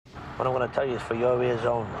What I'm gonna tell you is for your ears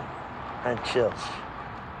only. And chills.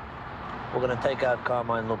 We're gonna take out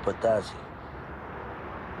Carmine Lupertazzi.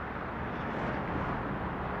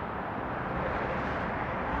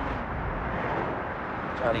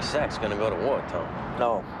 Johnny Sack's gonna go to war, Tom.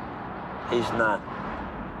 No, he's not.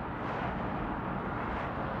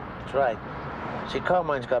 That's right. See,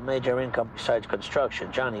 Carmine's got major income besides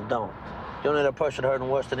construction. Johnny don't. The only other person hurting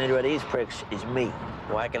worse than either of these pricks is me.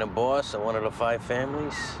 Whacking a boss of one of the 5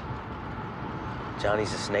 families?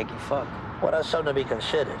 Johnny's a snaky fuck. Well, that's something to be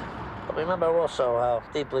considered. But remember also how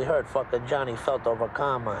deeply hurt fucking Johnny felt over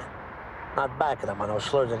Carmine. Not backing him on those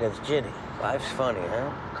slurs against Ginny. Life's funny,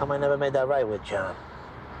 huh? Carmine never made that right with John.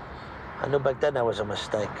 I knew back then that was a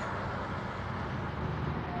mistake.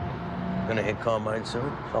 Gonna hit Carmine soon?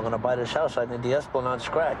 If I'm gonna buy this house, I need the Esplanade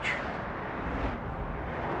scratch.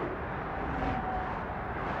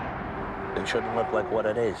 It shouldn't look like what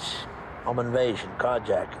it is. Home invasion,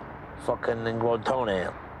 carjacking, fucking ingrown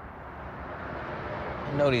toenail.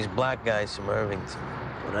 You know these black guys from Irvington.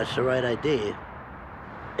 Well, that's the right idea.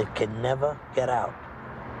 It can never get out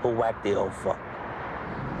who whacked the old fuck.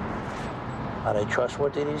 Are they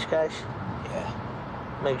trustworthy, these guys? Yeah.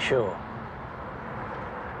 Make sure.